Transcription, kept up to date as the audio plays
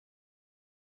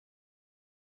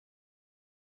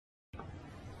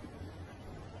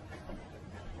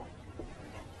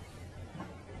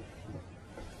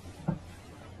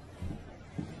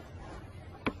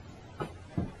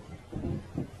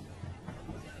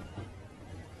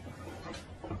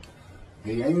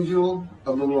The angel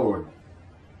of the Lord.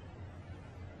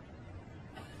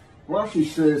 Rashi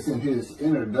says in his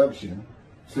introduction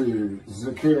to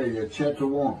Zechariah chapter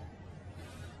 1,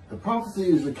 the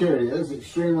prophecy of Zechariah is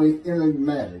extremely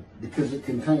enigmatic because it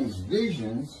contains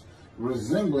visions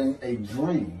resembling a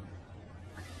dream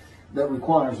that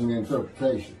requires an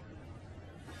interpretation.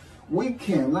 We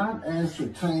cannot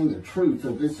ascertain the truth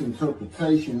of this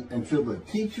interpretation until the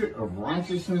teacher of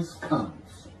righteousness comes.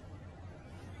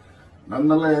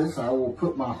 Nonetheless, I will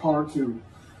put my heart to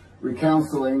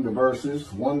recounseling the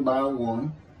verses one by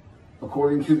one,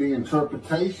 according to the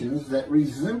interpretations that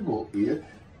resemble it,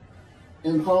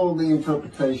 and follow the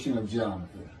interpretation of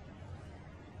Jonathan.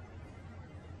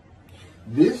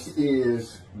 This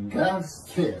is God's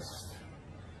test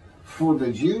for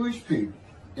the Jewish people,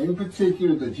 in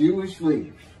particular the Jewish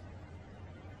leaders.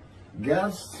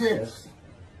 God's test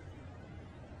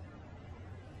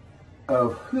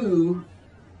of who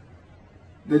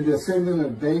the descendant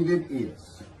of David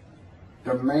is.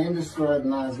 The man described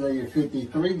in Isaiah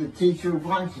 53, the teacher of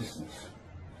righteousness.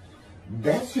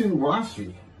 That's who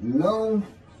Rashi, known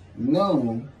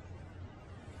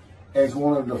as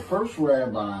one of the first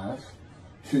rabbis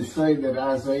to say that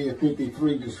Isaiah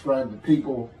 53 described the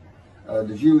people,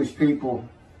 the Jewish people,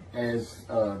 as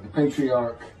the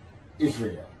patriarch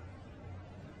Israel.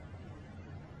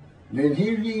 Then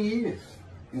here he is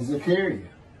in Zechariah,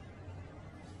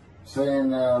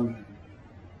 saying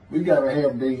we got to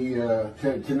have the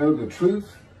to know the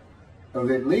truth of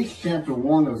at least chapter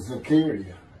 1 of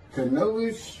Zechariah, to know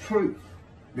its truth,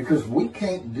 because we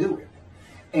can't do it,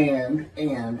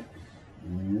 and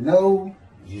no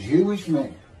Jewish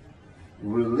man,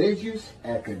 religious,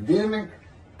 academic,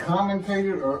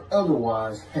 commentator, or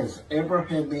otherwise, has ever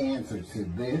had the answer to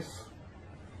this.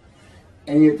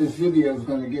 And yet this video is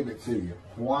going to give it to you.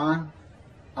 Why?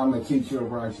 I'm a teacher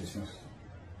of righteousness.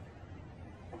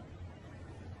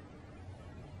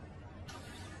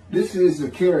 This is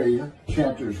Zechariah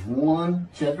chapter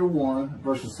 1,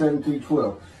 verses 7 through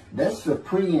 12. That's the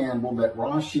preamble that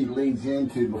Rashi leads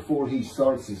into before he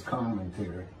starts his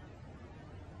commentary.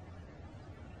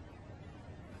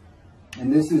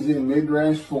 And this is in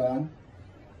midrash form.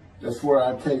 That's where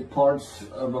I take parts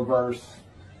of a verse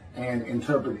and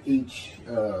interpret each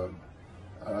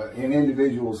in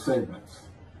individual segments.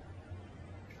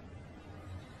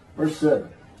 Verse 7.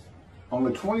 On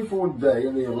the 24th day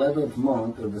of the 11th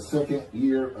month of the second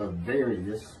year of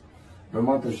Darius, the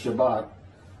month of Shabbat,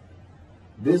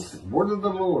 this word of the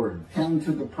Lord came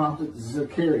to the prophet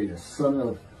Zechariah, son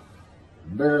of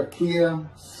Berechiah,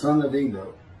 son of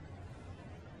Edo.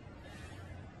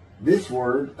 This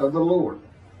word of the Lord.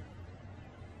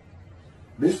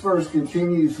 This verse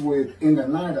continues with, in the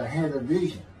night I had a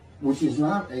vision, which is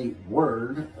not a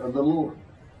word of the Lord.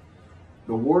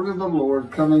 The word of the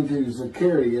Lord coming to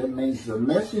Zechariah means the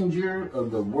messenger of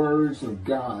the words of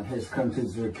God has come to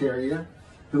Zechariah,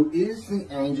 who is the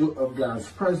angel of God's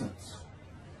presence,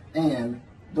 and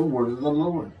the word of the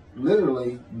Lord.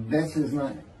 Literally, that's his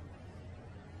name.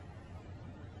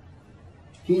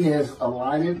 He has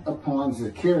alighted upon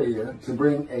Zechariah to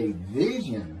bring a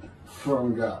vision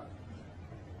from God.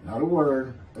 Not a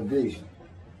word, a vision.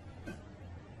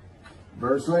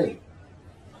 Verse 8.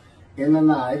 In the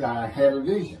night I had a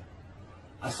vision.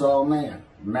 I saw a man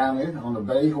mounted on a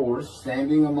bay horse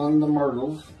standing among the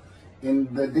myrtles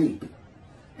in the deep,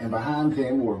 and behind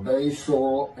him were bay,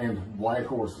 sorrel, and white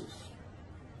horses.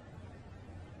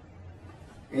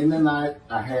 In the night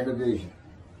I had a vision.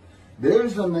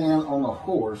 There's a man on a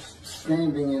horse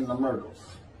standing in the myrtles.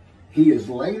 He is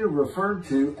later referred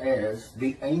to as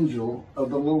the angel of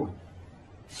the Lord,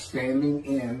 standing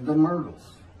in the myrtles.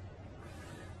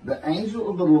 The angel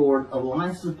of the Lord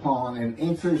alights upon and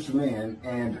enters men,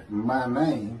 and my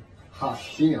name,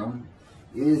 Hashem,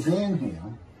 is in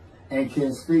him and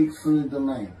can speak through the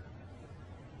man.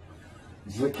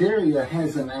 Zechariah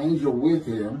has an angel with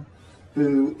him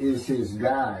who is his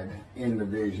guide in the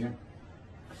vision.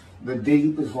 The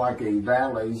deep is like a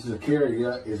valley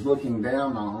Zechariah is looking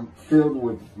down on, filled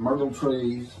with myrtle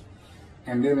trees,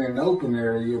 and then an open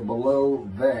area below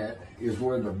that is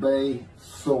where the bay,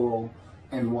 sorrel,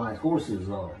 and white horses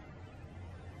are.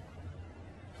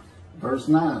 Verse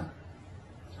 9.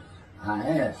 I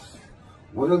asked,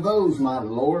 what are those, my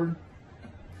Lord?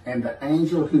 And the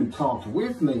angel who talked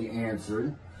with me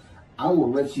answered, I will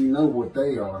let you know what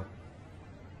they are.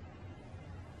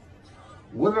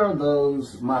 What are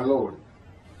those, my Lord?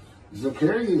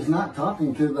 Zechariah is not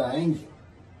talking to the angel.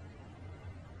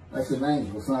 That's an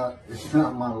angel. It's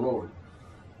not my Lord.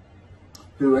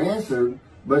 Who answered,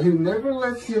 but who never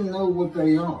lets him know what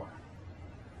they are.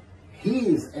 he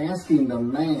is asking the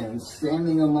man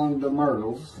standing among the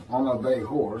myrtles on a bay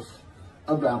horse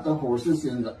about the horses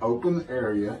in the open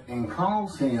area and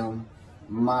calls him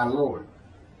my Lord.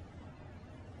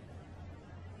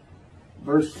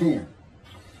 Verse 10.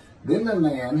 Then the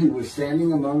man who was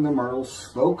standing among the myrtles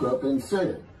spoke up and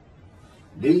said,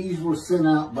 these were sent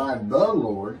out by the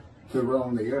Lord to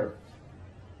roam the earth.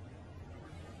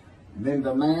 Then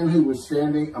the man who was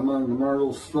standing among the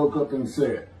myrtles spoke up and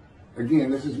said,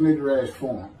 again, this is midrash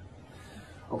form.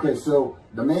 Okay, so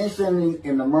the man standing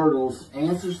in the myrtles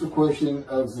answers the question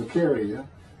of Zechariah,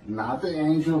 not the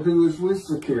angel who is with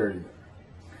Zechariah.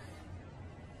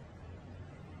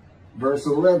 Verse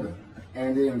 11,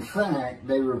 and in fact,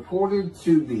 they reported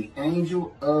to the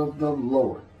angel of the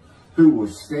Lord, who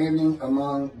was standing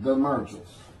among the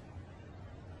myrtles.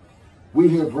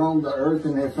 We have roamed the earth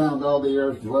and have found all the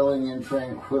earth dwelling in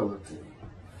tranquility.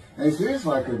 And so it's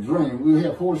like a dream. We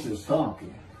have horses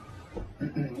talking.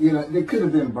 You know, they could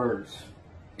have been birds.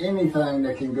 Anything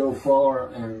that can go far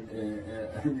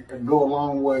and go a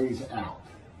long ways out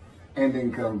and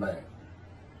then come back.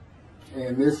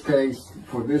 In this case,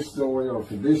 for this story or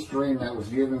for this dream that was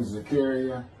given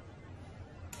Zechariah,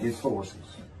 it's horses.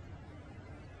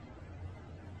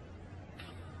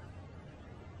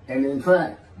 And in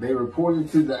fact, they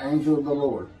reported to the angel of the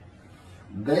Lord.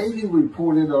 They who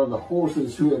reported are the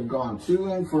horses who have gone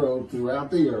to and fro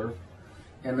throughout the earth,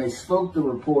 and they spoke the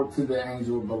report to the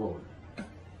angel of the Lord,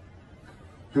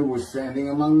 who was standing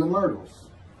among the myrtles.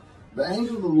 The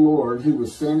angel of the Lord, who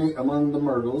was standing among the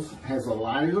myrtles, has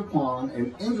alighted upon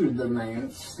and entered the man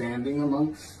standing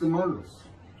amongst the myrtles.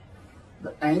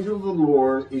 The angel of the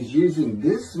Lord is using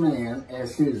this man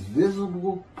as his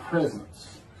visible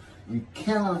presence. You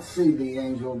cannot see the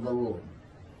angel of the Lord.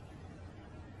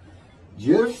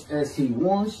 Just as he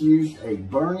once used a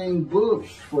burning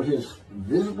bush for his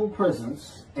visible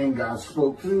presence, and God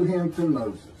spoke through him to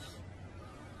Moses.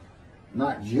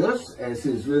 Not just as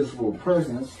his visible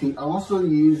presence, he also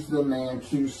used the man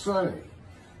to say,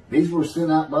 these were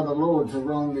sent out by the Lord to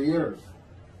roam the earth.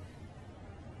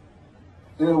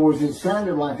 In other words, it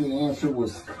sounded like the answer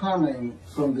was coming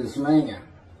from this man.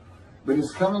 But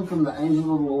it's coming from the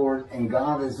angel of the Lord, and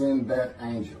God is in that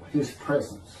angel, his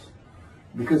presence.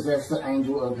 Because that's the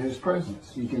angel of his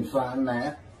presence. You can find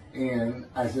that in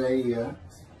Isaiah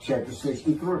chapter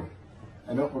 63.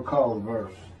 I don't recall the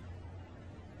verse.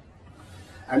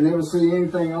 I never see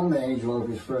anything on the angel of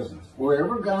his presence.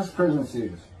 Wherever God's presence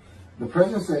is, the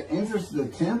presence that enters the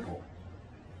temple,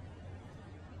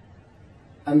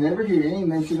 I never hear any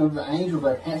mention of the angel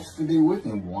that has to be with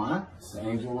him. Why? It's the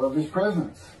angel of his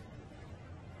presence,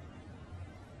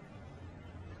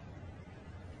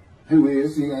 who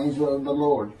is the angel of the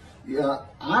Lord. Yeah,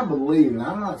 I believe, and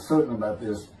I'm not certain about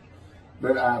this,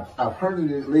 but I've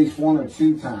heard it at least one or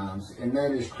two times, and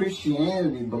that is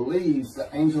Christianity believes the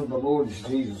angel of the Lord is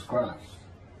Jesus Christ.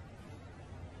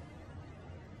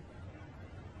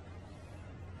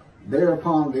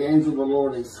 Thereupon the angel of the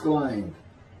Lord exclaimed,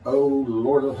 O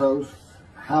Lord of hosts,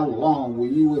 how long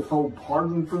will you withhold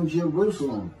pardon from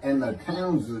Jerusalem and the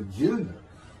towns of Judah,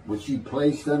 which you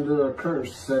placed under a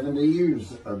curse 70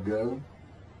 years ago?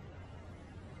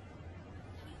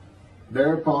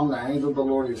 Thereupon the angel of the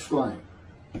Lord exclaimed.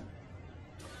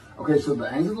 Okay, so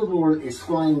the angel of the Lord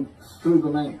exclaimed through the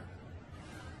man.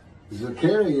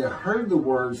 Zechariah heard the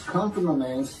words come from the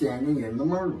man standing in the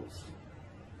myrtles.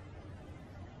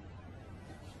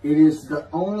 It is the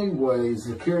only way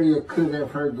Zechariah could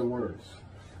have heard the words.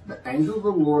 The angel of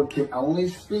the Lord can only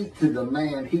speak to the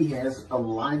man he has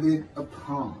alighted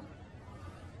upon.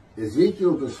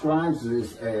 Ezekiel describes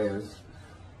this as,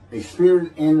 a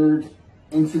spirit entered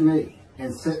into me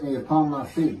and set me upon my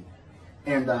feet,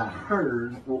 and I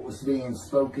heard what was being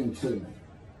spoken to me.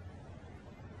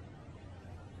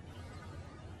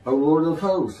 O Lord of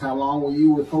hosts, how long will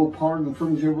you withhold pardon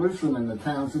from Jerusalem and the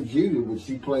towns of Judah, which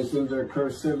you placed under a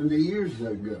curse 70 years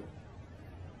ago?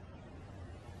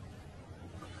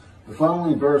 The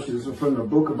following verses are from the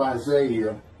book of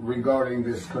Isaiah regarding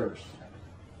this curse.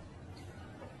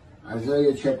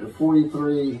 Isaiah chapter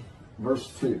 43,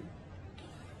 verse 2.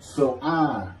 So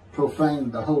I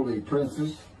profaned the holy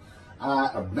princes. I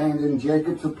abandoned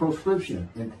Jacob to proscription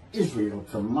and Israel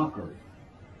to mockery.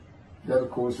 That,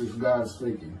 of course, is God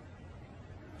speaking.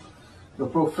 The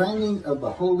profaning of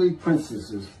the holy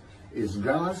princesses is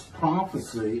God's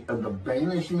prophecy of the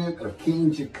banishment of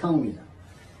King Jeconiah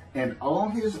and all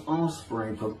his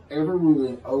offspring from ever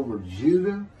ruling over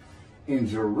Judah and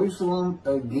Jerusalem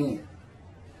again.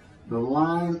 The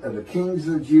line of the kings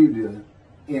of Judah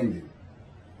ended.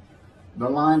 The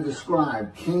line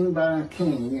described king by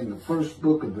king in the first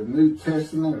book of the New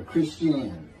Testament of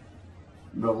Christianity.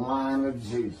 the line of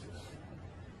Jesus.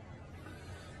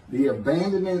 The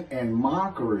abandonment and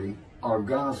mockery are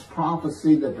God's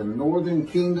prophecy that the northern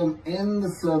kingdom and the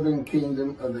southern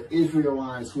kingdom of the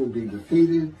Israelites will be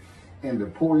defeated and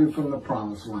deported from the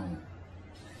promised land.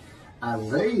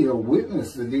 Isaiah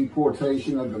witnessed the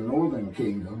deportation of the northern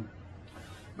kingdom,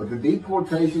 but the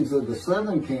deportations of the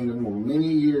southern kingdom were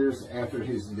many years after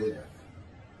his death.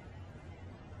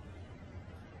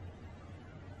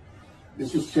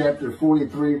 This is chapter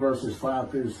 43, verses 5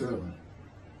 through 7.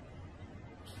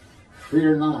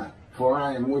 Fear not, for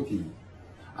I am with you.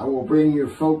 I will bring your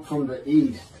folk from the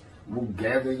east, will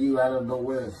gather you out of the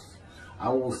west. I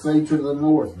will say to the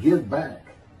north, give back,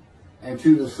 and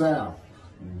to the south,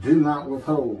 do not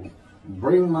withhold.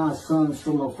 Bring my sons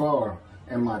from afar,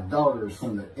 and my daughters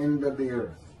from the end of the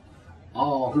earth.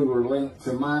 All who are linked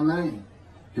to my name,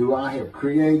 who I have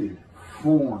created,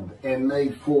 formed, and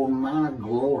made for my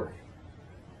glory.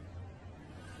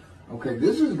 Okay,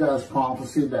 this is God's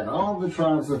prophecy that all the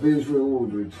tribes of Israel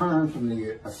would return from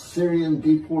the Assyrian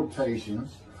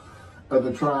deportations of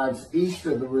the tribes east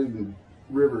of the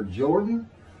river Jordan,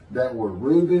 that were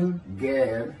Reuben,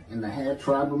 Gad, and the half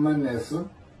tribe of Manasseh,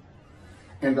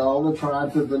 and all the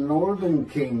tribes of the northern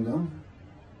kingdom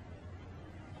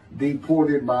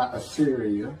deported by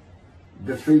Assyria,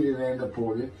 defeated and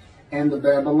deported, and the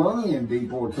Babylonian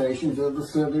deportations of the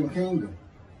southern kingdom.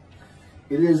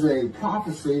 It is a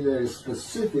prophecy that is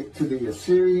specific to the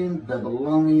Assyrian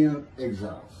Babylonian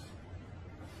exiles.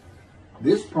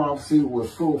 This prophecy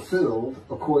was fulfilled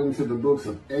according to the books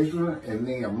of Ezra and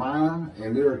Nehemiah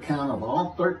and their account of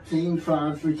all 13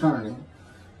 tribes returning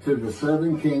to the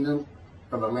southern kingdom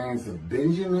of the lands of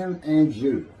Benjamin and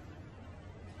Judah.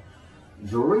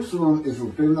 Jerusalem is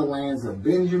within the lands of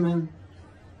Benjamin,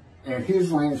 and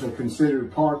his lands are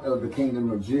considered part of the kingdom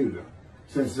of Judah,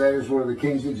 since that is where the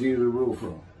kings of Judah rule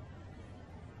from.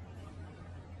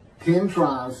 10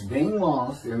 tribes being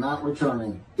lost and not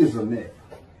returning is a myth.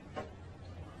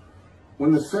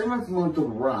 When the 7th month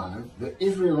arrived, the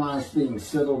Israelites being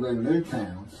settled in their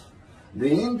towns,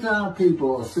 the entire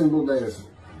people assembled as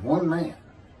one man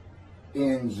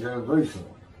in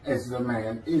Jerusalem, as the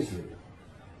man Israel,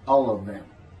 all of them.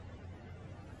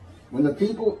 When the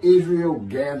people Israel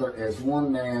gather as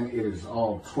one man, it is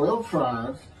all 12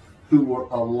 tribes who were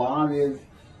allotted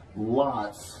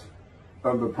lots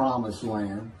of the promised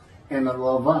land, and the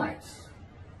Levites,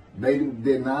 they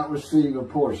did not receive a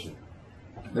portion.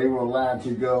 They were allowed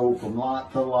to go from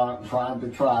lot to lot, tribe to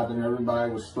tribe, and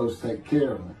everybody was supposed to take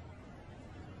care of them.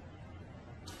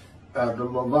 The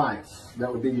Levites,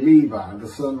 that would be Levi, the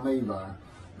son of Levi,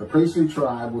 the priestly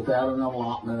tribe without an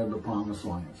allotment of the promised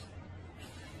lands.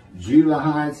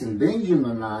 Judahites and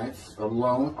Benjaminites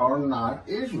alone are not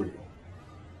Israel,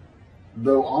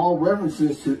 though all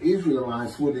references to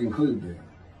Israelites would include them.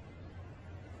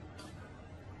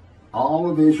 All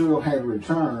of Israel had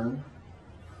returned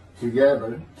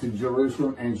together to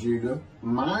Jerusalem and Judah,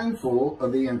 mindful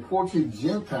of the imported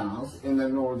Gentiles in the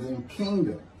northern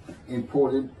kingdom,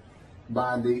 imported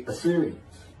by the Assyrians,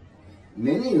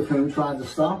 many of whom tried to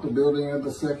stop the building of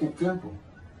the second temple.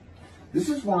 This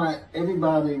is why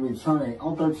everybody returning,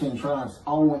 all 13 tribes,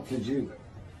 all went to Judah.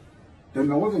 The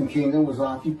northern kingdom was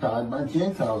occupied by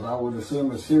Gentiles, I would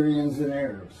assume Assyrians and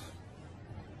Arabs.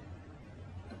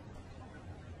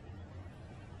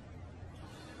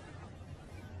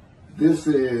 This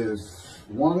is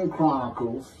 1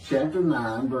 Chronicles chapter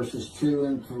 9, verses 2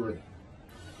 and 3.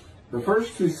 The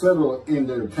first to settle in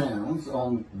their towns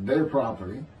on their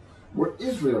property were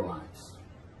Israelites,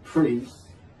 priests,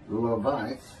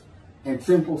 Levites, and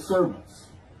temple servants,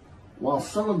 while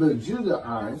some of the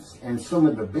Judahites and some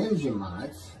of the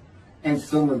Benjamites and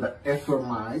some of the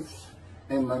Ephraimites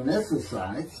and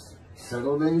Manassesites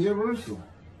settled in Jerusalem.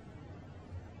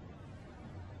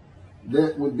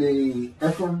 That would be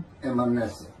Ephraim and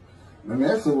Manasseh.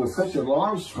 Manasseh was such a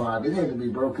large tribe, it had to be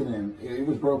broken in. It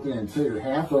was broken in two.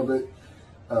 Half of it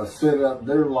set up,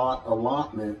 their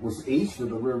allotment was east of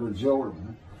the river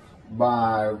Jordan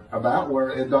by about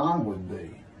where Edom would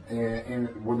be.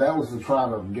 And well, that was the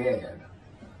tribe of Gad.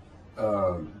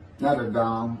 Not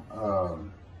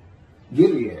Edom,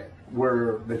 Gilead,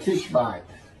 where the Tishbite,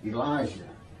 Elijah,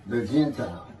 the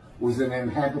Gentile, was an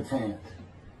inhabitant.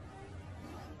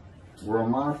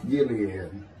 Ramoth Gilead.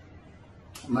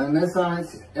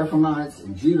 Manassites, Ephraimites,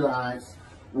 and Judahites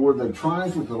were the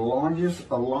tribes with the largest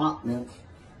allotment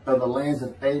of the lands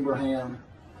of Abraham,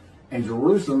 and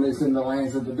Jerusalem is in the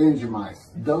lands of the Benjamites.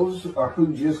 Those are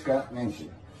who just got mentioned.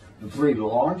 The 3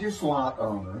 largest lot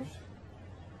owners.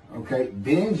 Okay,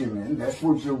 Benjamin, that's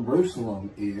where Jerusalem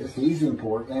is. He's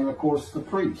important. And of course the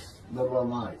priests, the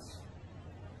Levites.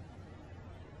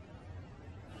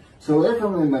 So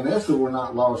Ephraim and Manasseh were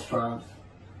not lost tribes,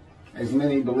 as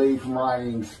many believe from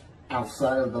writings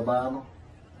outside of the Bible.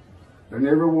 There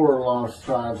never were lost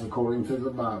tribes according to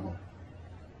the Bible.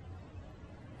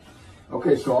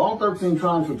 Okay, so all 13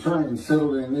 tribes returned and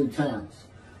settled in new towns.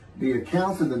 The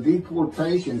accounts of the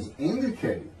deportations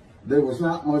indicate there was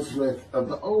not much left of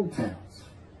the old towns.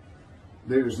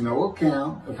 There is no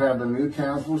account of how the new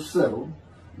towns were settled,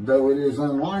 though it is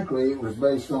unlikely it was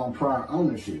based on prior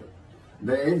ownership.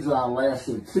 The exile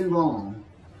lasted too long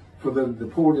for the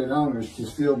deported owners to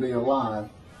still be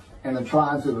alive, and the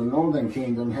tribes of the northern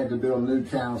kingdom had to build new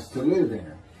towns to live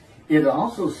in. It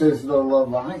also says the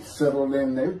Levites settled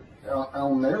in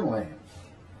on their lands.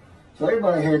 So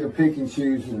everybody had to pick and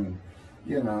choose, and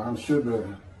I'm sure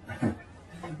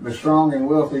the strong and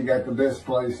wealthy got the best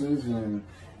places, and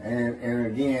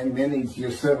again, many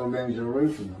just settled in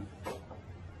Jerusalem.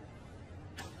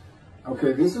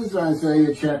 Okay, this is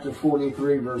Isaiah chapter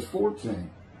 43, verse 14.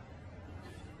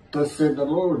 Thus said the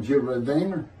Lord, your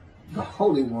Redeemer, the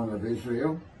Holy One of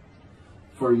Israel,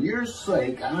 for your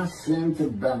sake I send to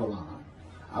Babylon.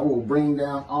 I will bring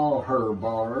down all her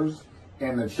bars,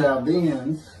 and the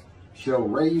Chaldeans shall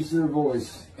raise their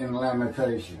voice in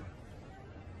lamentation.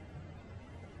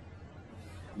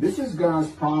 This is God's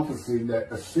prophecy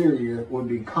that Assyria would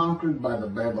be conquered by the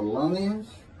Babylonians,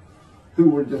 who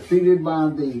were defeated by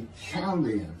the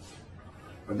Chaldeans.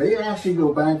 But they actually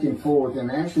go back and forth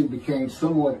and actually became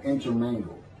somewhat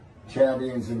intermingled,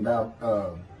 Chaldeans and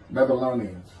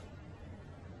Babylonians.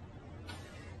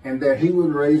 And that he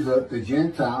would raise up the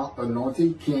Gentile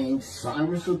anointed king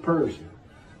Cyrus of Persia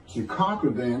to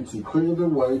conquer them, to clear the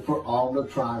way for all the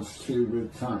tribes to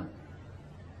return.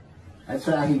 That's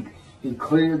how he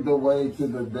cleared the way to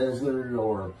the desert,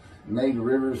 or made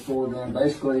rivers for them.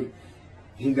 Basically,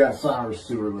 he got Cyrus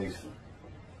to release them.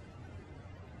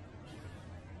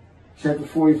 Chapter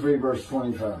 43, verse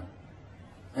 25.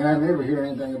 And I never hear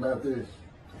anything about this.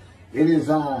 It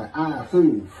is I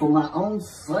who, for my own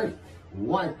sake,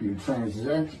 wipe your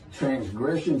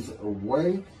transgressions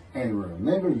away and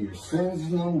remember your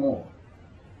sins no more.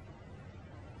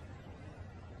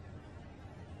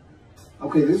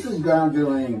 Okay, this is God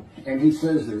doing, and he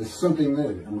says there's something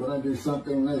new. I'm going to do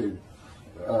something new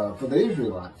for the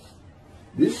Israelites.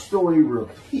 This story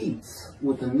repeats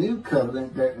with a new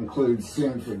covenant that includes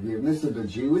sin forgiveness of the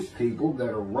Jewish people that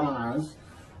arise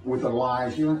with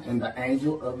Elijah and the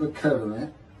angel of the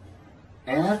covenant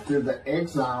after the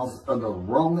exiles of the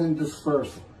Roman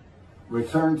dispersal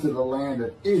return to the land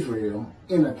of Israel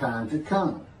in a time to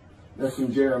come. That's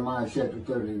in Jeremiah chapter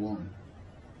 31.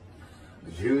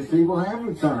 The Jewish people have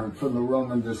returned from the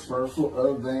Roman dispersal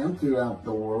of them throughout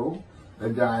the world, the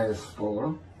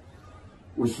diaspora,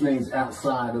 which means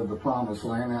outside of the promised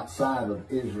land, outside of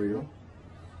Israel,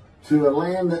 to a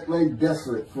land that lay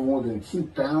desolate for more than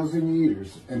 2,000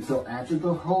 years until after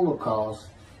the Holocaust,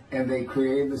 and they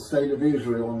created the state of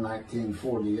Israel in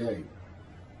 1948.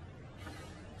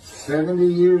 70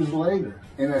 years later,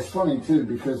 and that's funny too,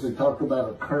 because they talk about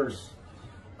a curse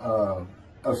of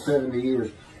 70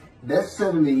 years. That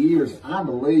 70 years, I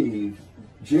believe,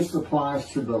 just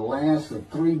applies to the last of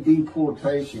 3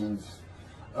 deportations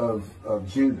of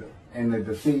Judah and the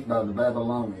defeat by the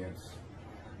Babylonians,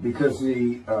 because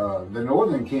the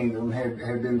northern kingdom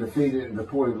had been defeated and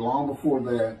deported long before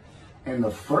that, and the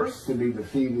first to be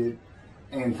defeated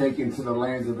and taken to the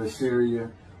lands of Assyria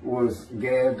was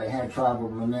Gad, the half tribe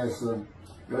of Manasseh,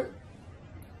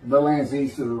 the lands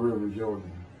east of the river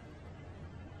Jordan.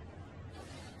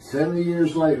 70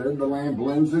 years later, the land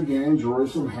blooms again.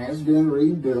 Jerusalem has been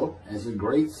rebuilt as a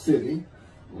great city,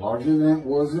 larger than it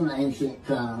was in ancient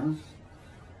times.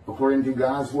 According to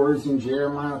God's words in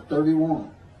Jeremiah 31,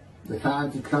 the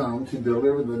time to come to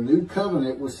deliver the new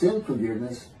covenant with sin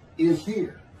forgiveness is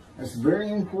here. That's very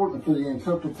important for the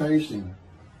interpretation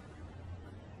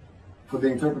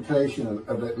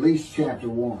of at least chapter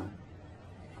 1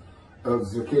 of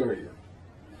Zechariah.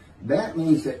 That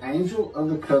means the angel of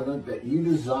the covenant that you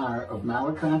desire of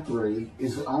Malachi 3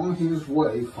 is on his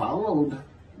way, followed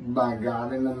by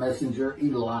God and the messenger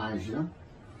Elijah.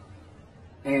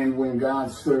 And when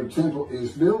God's third temple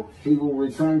is built, he will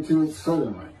return to it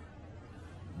suddenly.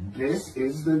 This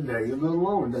is the day of the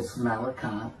Lord. That's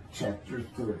Malachi chapter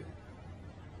 3.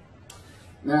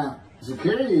 Now,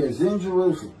 Zechariah is in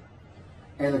Jerusalem,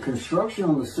 and the construction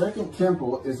on the second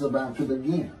temple is about to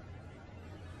begin.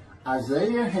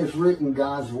 Isaiah has written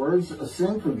God's words of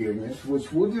sin forgiveness,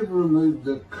 which would have removed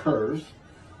the curse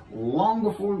long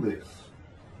before this,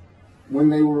 when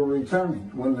they were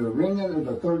returning, when the remnant of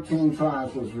the 13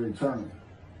 tribes was returning.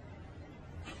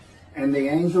 And the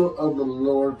angel of the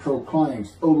Lord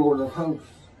proclaims, O Lord of hosts,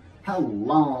 how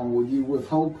long will you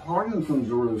withhold pardon from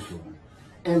Jerusalem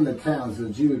and the towns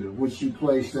of Judah, which you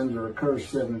placed under a curse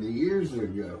 70 years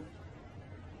ago?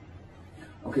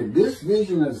 Okay, this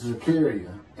vision of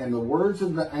Zechariah and the words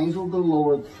of the angel of the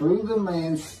Lord through the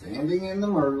man standing in the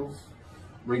myrtles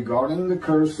regarding the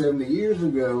curse 70 years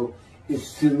ago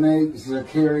is to make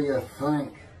Zechariah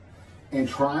think and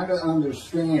try to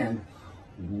understand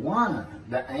why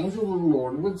the angel of the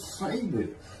Lord would say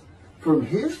this. From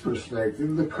his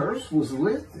perspective, the curse was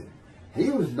lifted. He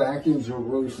was back in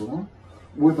Jerusalem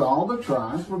with all the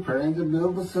tribes preparing to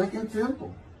build the second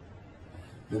temple.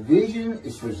 The vision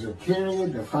is for Zechariah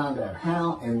to find out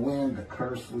how and when the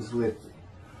curse was lifted.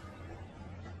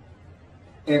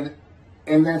 And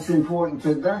that's important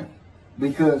today,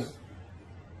 because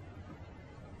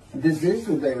this is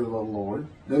the day of the Lord.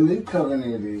 The new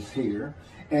covenant is here,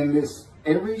 and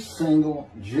every single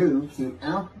Jew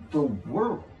throughout the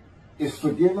world is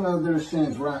forgiven of their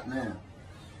sins right now.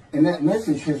 And that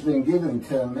message has been given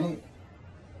to me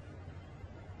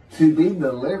to be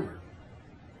delivered.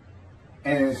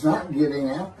 And it's not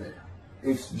getting out there.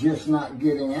 It's just not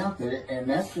getting out there. And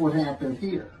that's what happened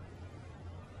here.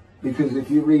 Because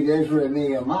if you read Ezra and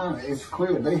Nehemiah, it's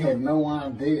clear they had no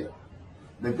idea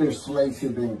that their slaves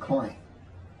had been claimed.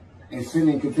 And sin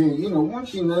and continue. You know,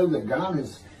 once you know that God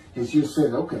has just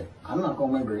said, okay, I'm not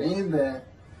going to remember any of that.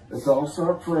 Let's all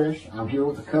start fresh. I'm here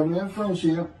with the covenant of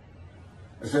friendship.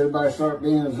 Let's everybody start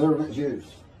being observant Jews.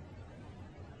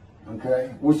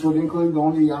 Okay? Which would include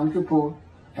going to Yom Kippur.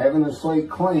 Having a slate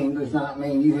claimed does not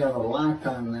mean you have a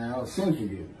lifetime now of sin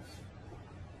forgiveness.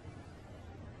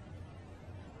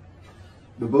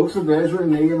 The books of Ezra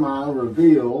and Nehemiah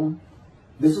reveal,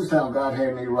 this is how God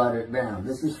had me write it down.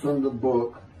 This is from the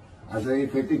book, Isaiah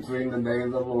 53, in the day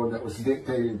of the Lord, that was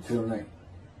dictated to me.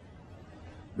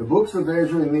 The books of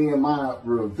Ezra and Nehemiah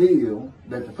reveal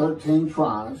that the 13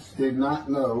 tribes did not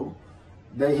know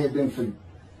they had been forgiven.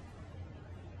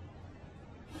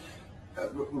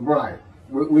 Right.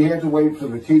 We had to wait for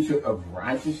the teacher of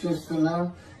righteousness to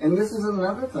know. And this is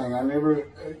another thing I never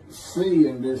see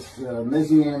in this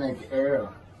Messianic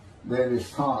era that is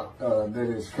taught,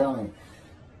 that is coming,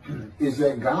 is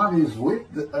that God is with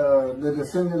the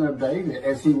descendant of David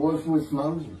as he was with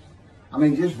Moses. I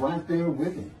mean, just right there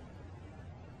with him.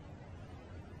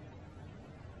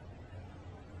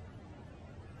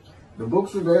 The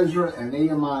books of Ezra and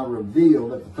Nehemiah reveal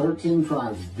that the 13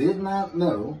 tribes did not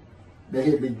know they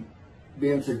had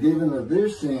been forgiven of their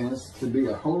sins to be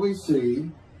a holy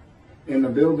seed in the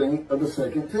building of the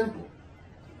second temple.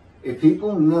 If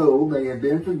people know they have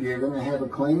been forgiven and have a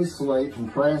clean slate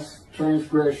from past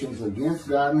transgressions against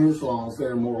God and his laws, they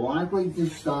are more likely to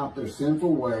stop their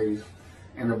sinful ways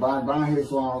and abide by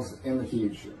his laws in the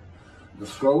future. The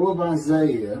scroll of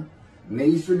Isaiah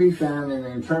needs to be found and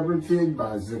interpreted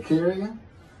by Zechariah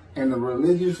and the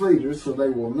religious leaders so they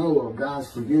will know of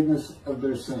God's forgiveness of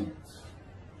their sins.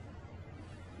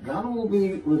 God will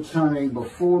be returning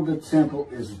before the temple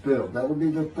is built. That will be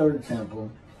the third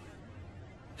temple,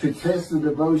 to test the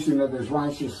devotion of his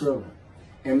righteous servant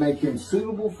and make him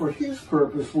suitable for his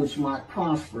purpose, which might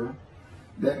prosper.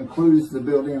 That includes the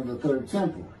building of the third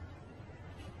temple.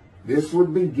 This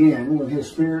would begin when his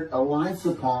spirit alights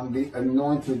upon the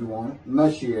anointed one,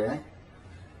 Moshiach.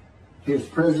 His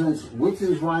presence with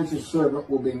his righteous servant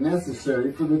will be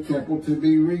necessary for the temple to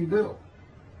be rebuilt.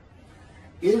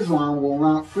 Islam will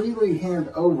not freely hand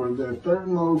over their third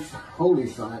most holy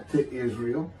site to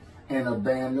Israel and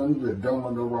abandon the Dome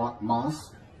of the Rock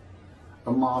Mosque,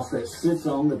 a mosque that sits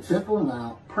on the Temple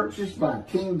Mount purchased by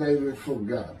King David for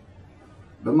God,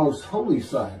 the most holy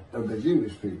site of the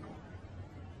Jewish people.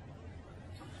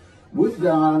 With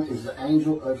God is the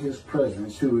angel of his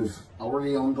presence who is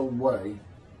already on the way.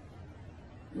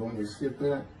 You want me to skip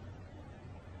that?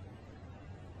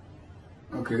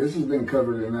 Okay, this has been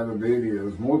covered in other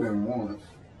videos more than once.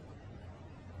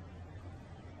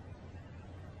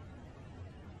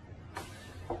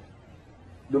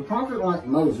 The prophet like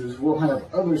Moses will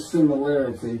have other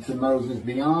similarity to Moses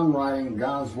beyond writing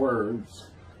God's words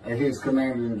at his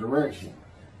command and direction.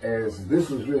 As this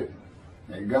was written,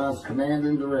 at God's command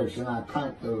and direction, I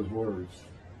typed those words.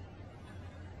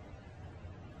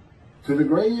 To the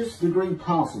greatest degree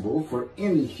possible for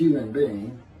any human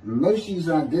being, Moshe's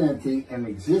identity and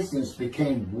existence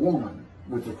became one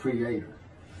with the Creator.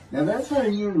 Now that's who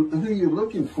you're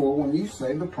looking for when you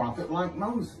say the prophet like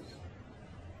Moses.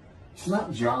 It's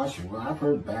not Joshua. I've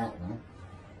heard that one.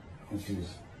 Which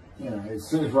is, it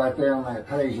says right there on that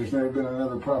page, there's never been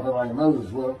another prophet like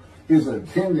Moses. Well, his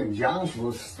attendant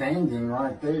Joshua standing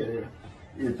right there.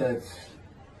 If that's...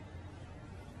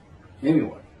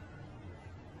 Anyway.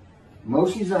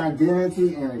 Moshe's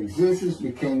identity and existence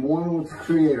became one with the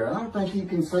Creator. I don't think you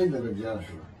can say that of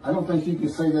Joshua. I don't think you can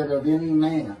say that of any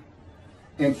man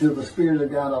until the Spirit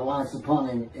of God alights upon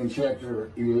him in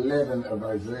chapter 11 of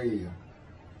Isaiah.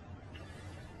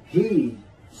 He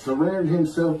surrendered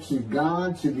himself to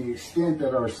God to the extent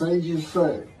that our sages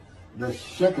say the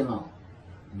Shekinah,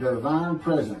 divine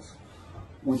presence,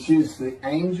 which is the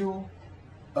angel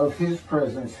of his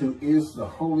presence, who is the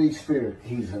Holy Spirit.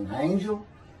 He's an angel,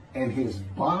 and his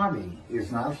body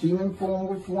is not human form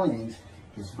with wings.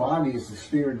 His body is the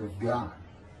Spirit of God.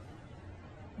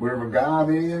 Wherever God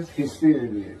is, his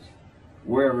Spirit is.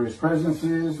 Wherever his presence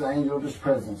is, the angel of his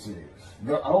presence is.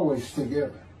 They're always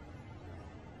together.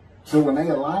 So when they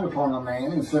alight upon a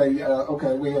man and say,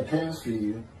 okay, we have tasks for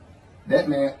you, that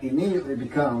man immediately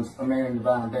becomes a man in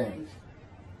divine beings.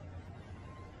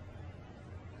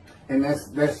 And that's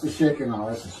the Shekinah.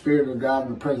 That's the Spirit of God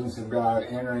and the presence of God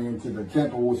entering into the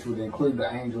temple, which would include the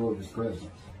angel of his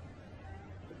presence.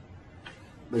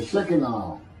 The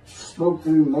Shekinah spoke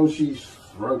through Moshe's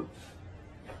throat.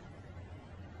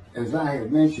 As I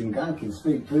have mentioned, God can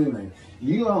speak through me.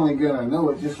 You're only going to know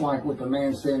it, just like with the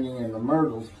man standing in the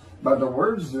myrtles, by the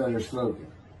words that are spoken.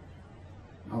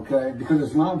 Okay? Because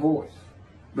it's my voice.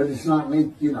 But it's not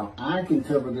me. You know, I can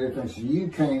tell the difference. You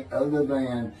can't, other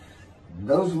than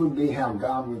those would be how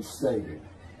God would state it.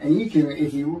 And you can,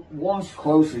 if you watch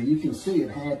closer, you can see it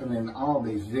happen in all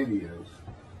these videos.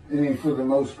 I mean, for the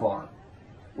most part.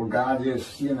 Where God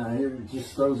just, you know, he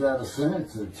just throws out a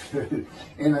sentence or two.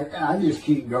 And I just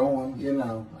keep going, you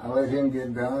know. I let him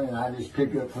get done, and I just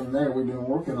pick up from there. We've been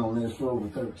working on this for over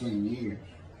 13 years.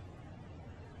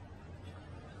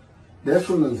 That's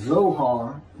from the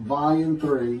Zohar, Volume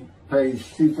 3, page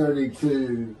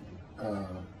 232A.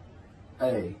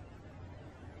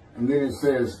 And then it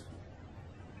says,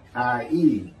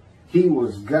 i.e., he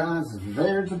was God's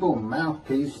veritable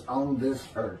mouthpiece on this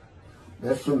earth.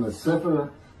 That's from the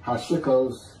Sefer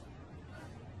Hashikos,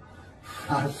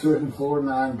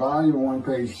 5749, Volume 1,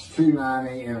 page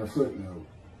 290, and a footnote.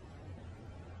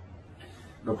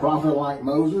 The prophet, like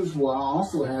Moses, will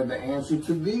also have the answer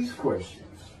to these questions.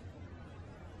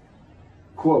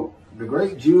 Quote, the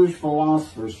great Jewish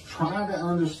philosophers try to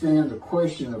understand the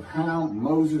question of how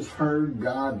Moses heard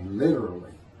God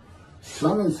literally.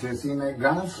 Some insisting that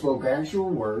God spoke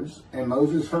actual words and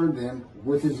Moses heard them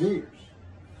with his ears,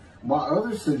 while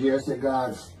others suggest that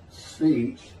God's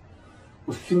speech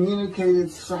was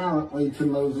communicated silently to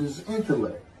Moses'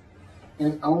 intellect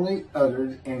and only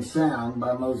uttered in sound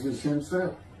by Moses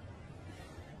himself.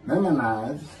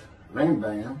 Maimonides,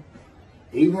 Rambam,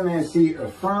 even as he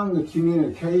affirmed the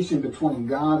communication between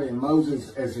God and Moses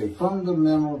as a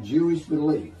fundamental Jewish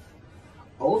belief,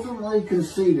 ultimately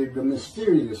conceded the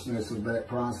mysteriousness of that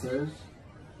process.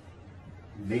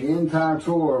 The entire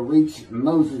Torah reached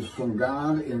Moses from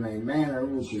God in a manner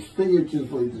which is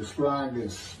figuratively described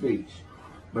as speech,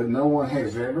 but no one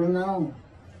has ever known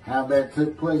how that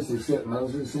took place except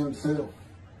Moses himself,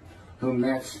 whom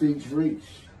that speech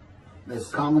reached. That's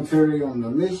commentary on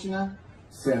the Mishnah,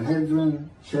 Sanhedrin,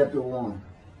 chapter 1.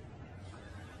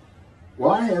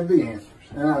 Well, I have the answers,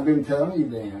 and I've been telling you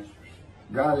the answers.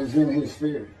 God is in his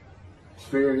Spirit.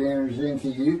 Spirit enters into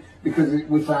you, because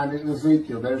we find it in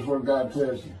Ezekiel. There's where God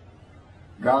tells you.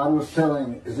 God was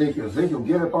telling Ezekiel, Ezekiel,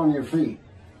 get up on your feet.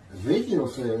 Ezekiel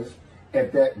says,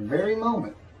 at that very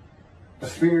moment, the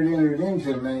Spirit entered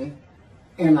into me,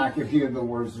 and I could hear the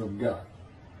words of God.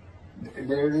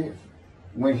 There it is.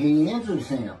 When he enters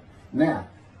him. Now,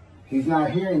 he's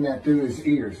not hearing that through his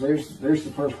ears. There's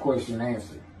the first question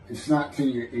answered. It's not to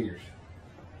your ears.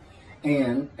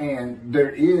 And there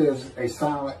is a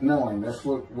silent knowing. That's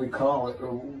what we call it, or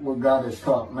what God has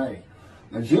taught me.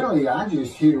 Now, generally, I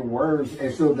just hear words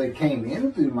as though they came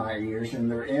in through my ears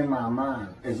and they're in my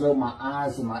mind, as though my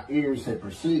eyes and my ears had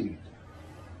perceived.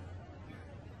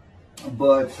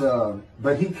 But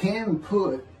he can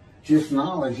put just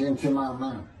knowledge into my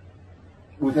mind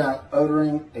without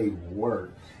uttering a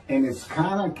word. And it's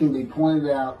kind of can be pointed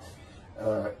out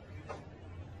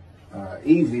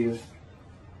easiest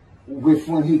with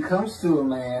when he comes to a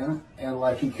man, and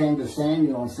like he came to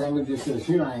Samuel, and Samuel just says,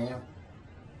 here I am.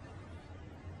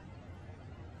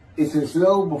 It's as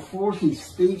though before he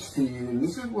speaks to you, and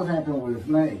this is what happened with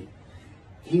me,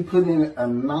 he put in a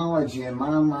knowledge in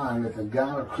my mind that the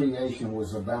God of creation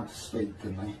was about to speak to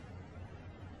me.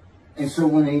 And so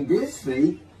when he did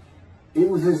speak, it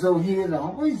was as though he had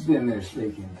always been there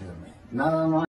speaking to me. Not unlike